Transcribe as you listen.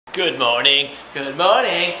Good morning,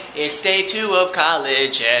 it's day 2 of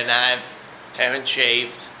college and I haven't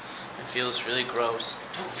shaved. It feels really gross.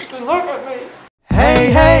 Don't freaking look at me.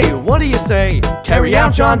 Hey, what do you say?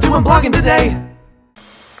 KITTENS doing blogging today.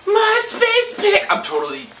 My space pic! I'm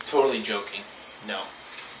totally joking. No,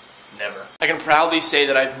 never. I can proudly say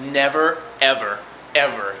that I've never, ever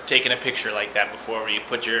taken a picture like that before, where you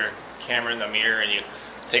put your camera in the mirror and you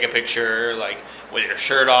take a picture like with your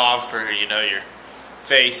shirt off, or you know, your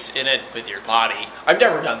face in it with your body. I've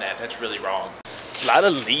never done that. That's really wrong. A lot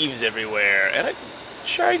of leaves everywhere and a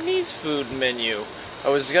Chinese food menu. I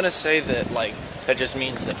was gonna say that like that just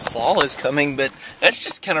means that fall is coming, but that's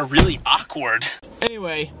just kind of really awkward.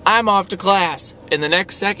 Anyway, I'm off to class. In the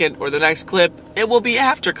next second or the next clip, it will be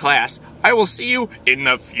after class. I will see you in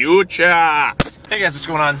the future. Hey guys, what's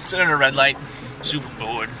going on? Sitting in a red light. Super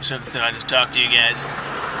bored, so I just talked to you guys.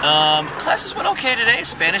 Classes went okay today.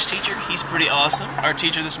 Spanish teacher, he's pretty awesome. Our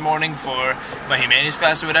teacher this morning for my humanities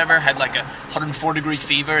class or whatever had like a 104-degree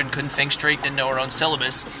fever and couldn't think straight, didn't know her own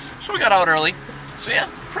syllabus. So we got out early. So yeah,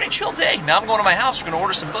 pretty chill day. Now I'm going to my house, we're gonna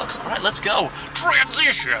order some books. Alright, let's go.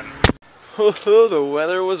 Transition! The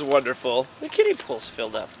weather was wonderful. The kiddie pool's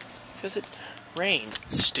filled up because it rained.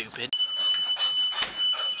 Stupid.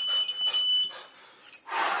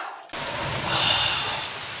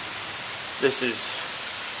 This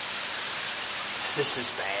is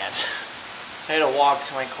bad. I had to walk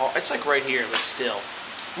to my car. It's like right here, but still.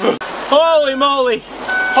 Holy moly!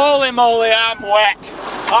 Holy moly, I'm wet!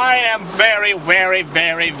 I am very wet.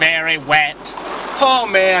 Oh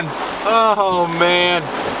man. Oh man.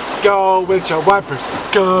 Go with your wipers.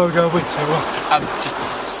 Go with your wipers. Just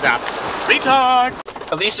stop. Retard!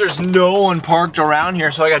 At least there's no one parked around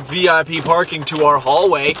here, so I got VIP parking to our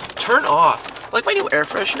hallway. Turn off. Like my new air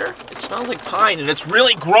freshener, it smells like pine and it's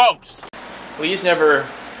really gross. Well, he's never,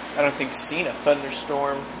 I don't think, seen a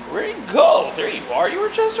thunderstorm. Where'd you go? There you are. You were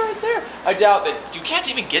just right there. I doubt that you can't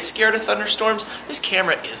even get scared of thunderstorms. This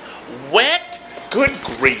camera is wet. Good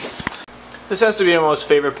grief. This has to be my most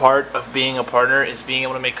favorite part of being a partner, is being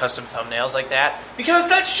able to make custom thumbnails like that, because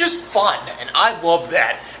that's just fun and I love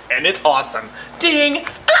that and it's awesome. Ding!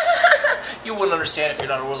 You wouldn't understand if you're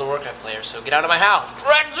not a World of Warcraft player, so get out of my house.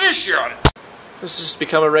 Transition! This has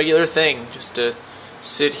become a regular thing, just to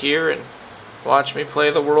sit here and watch me play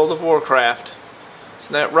the World of Warcraft.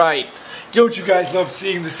 Isn't that right? Don't you guys love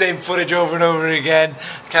seeing the same footage over and over again?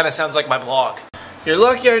 Kind of sounds like my blog. You're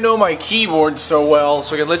lucky I know my keyboard so well,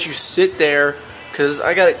 so I can let you sit there, because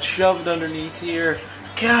I got it shoved underneath here.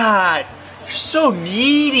 God, you're so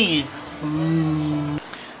needy.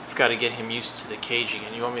 I've got to get him used to the cage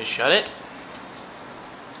again. You want me to shut it?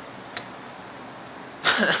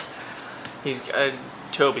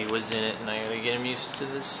 Toby was in it, and I gotta get him used to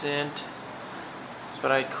the scent.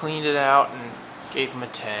 But I cleaned it out and gave him a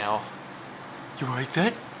towel. You like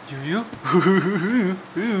that? Do you?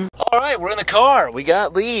 Alright, we're in the car. We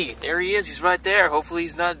got Lee. There he is. He's right there. Hopefully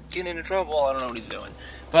he's not getting into trouble. I don't know what he's doing.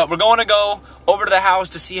 But we're going to go over to the house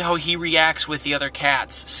to see how he reacts with the other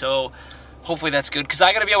cats. So hopefully that's good, because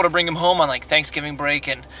I gotta be able to bring him home on like Thanksgiving break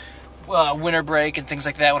and winter break and things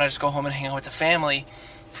like that, when I just go home and hang out with the family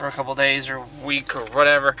for a couple days or week or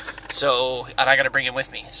whatever. So, and I gotta bring him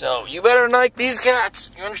with me. So, you better like these cats.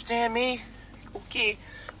 You understand me? Okay.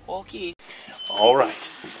 Okay. Alright.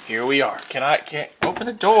 Here we are. Can't open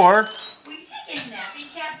the door.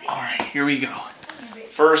 Alright, here we go.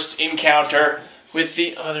 First encounter with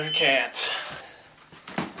the other cats.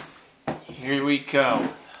 Here we go.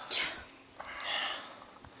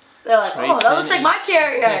 They're like, oh, that looks like my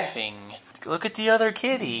carrier. Look at the other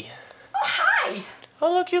kitty. Oh, hi.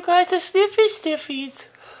 Oh, look, you guys are sniffies.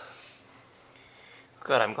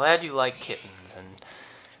 Good, I'm glad you like kittens, and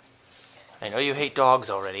I know you hate dogs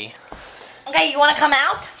already. Okay, you want to come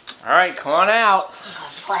out? Alright, come on out. I'm gonna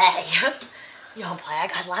play. You wanna play? I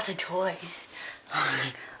got lots of toys.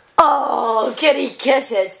 Oh, kitty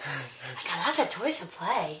kisses. I got lots of toys to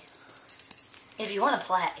play. If you want to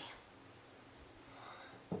play.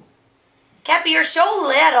 Cappy, you're so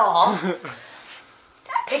little.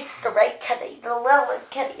 That takes the right kitty, the little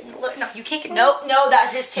kitty. No, you can't get. No,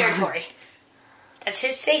 that's his territory. That's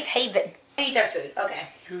his safe haven. Eat their food. Okay.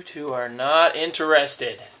 You two are not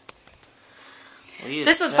interested.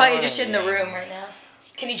 This one's probably just in the room right now.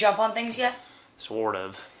 Can he jump on things yet? Sort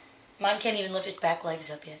of. Mine can't even lift its back legs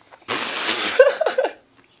up yet.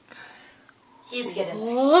 He's getting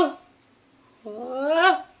there.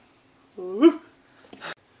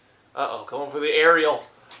 Uh-oh, going for the aerial.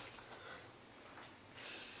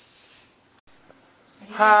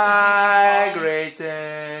 Hi,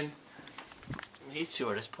 Grayson. These two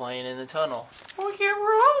are just playing in the tunnel. Oh, here,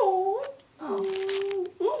 roll.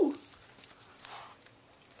 Oh.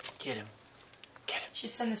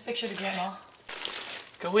 should send this picture to Grandma.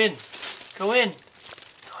 Go in. Go in.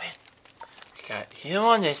 Go in. We got him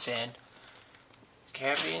on this end.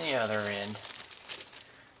 Cappy on the other end.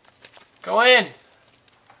 Go in.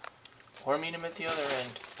 Or meet him at the other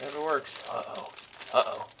end. Whatever works. Uh-oh.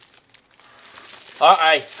 Uh-oh.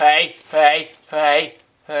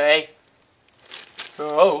 Hey.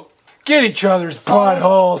 Oh. Get each other's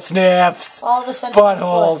butthole sniffs. Follow the center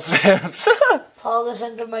Butthole of my foot. sniffs. Follow the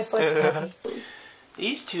center of my foot.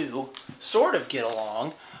 These two sort of get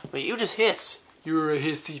along, but you just hits. You're a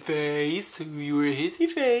hissy face. You're a hissy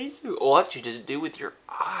face. What you just do with your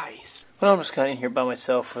eyes. Well, I'm just kind of here by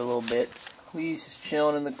myself for a little bit. Lee's just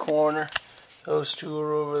chilling in the corner. Those two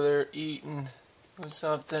are over there eating, doing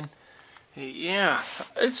something. Yeah,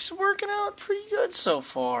 it's working out pretty good so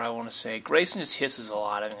far, I want to say. Grayson just hisses a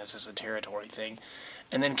lot. I think that's just a territory thing.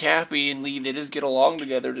 And then Cappy and Lee, they just get along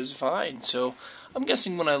together just fine. So I'm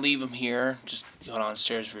guessing when I leave them here, just go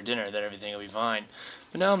downstairs for dinner, that everything will be fine.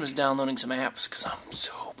 But now I'm just downloading some apps because I'm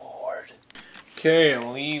so bored. Okay,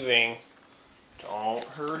 I'm leaving. Don't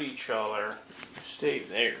hurt each other. Stay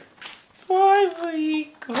there. Bye,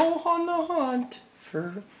 Lee. Go on the hunt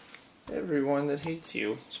for everyone that hates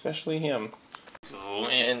you, especially him.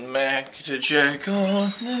 Going back to check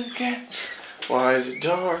on the cat. Why is it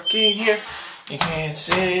dark in here? You can't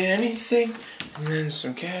say anything. And then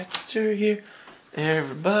some cats are here.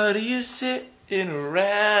 Everybody is sitting around.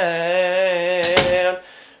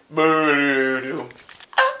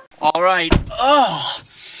 Alright. Oh,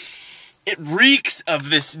 it reeks of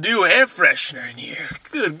this new air freshener in here.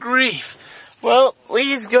 Good grief. Well,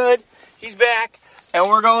 Lee's good. He's back. And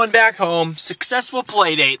we're going back home. Successful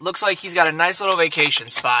play date. Looks like he's got a nice little vacation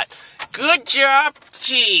spot. Good job,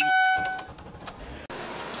 team.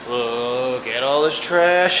 Look at all this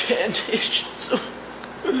trash and dishes.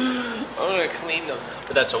 I'm gonna clean them.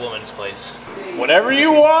 But that's a woman's place. Whenever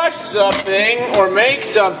you wash something or make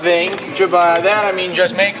something, by that I mean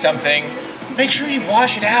just make something, make sure you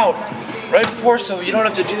wash it out right before, so you don't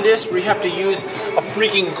have to do this where you have to use a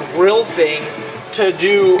freaking grill thing to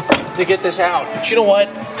get this out. But you know what?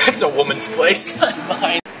 That's a woman's place, not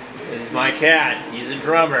mine. This is my cat. He's a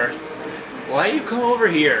drummer. Why you come over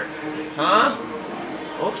here? Huh?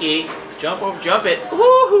 Okay. Jump it.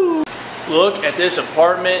 Woohoo! Look at this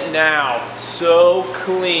apartment now. So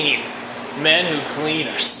clean. Men who clean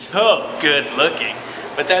are so good looking.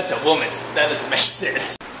 But that's a woman's. That doesn't make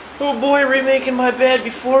sense. Oh boy, remaking my bed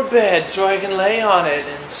before bed so I can lay on it,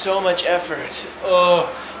 and so much effort. Oh.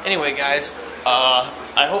 Anyway, guys.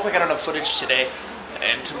 I hope I got enough footage today,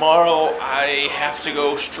 and tomorrow I have to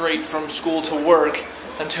go straight from school to work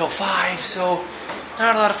until 5, so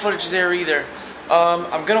not a lot of footage there either.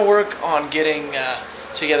 I'm gonna work on getting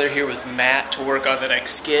together here with Matt to work on the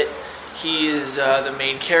next skit. He is the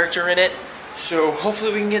main character in it, so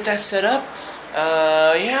hopefully we can get that set up.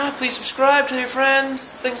 Yeah, please subscribe, tell your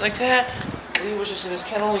friends, things like that. Lee was just in his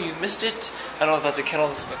kennel, you missed it. I don't know if that's a kennel,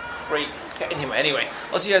 that's a crate. Anyway,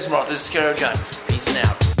 I'll see you guys tomorrow. This is KITTENS. Peace and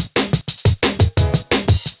out.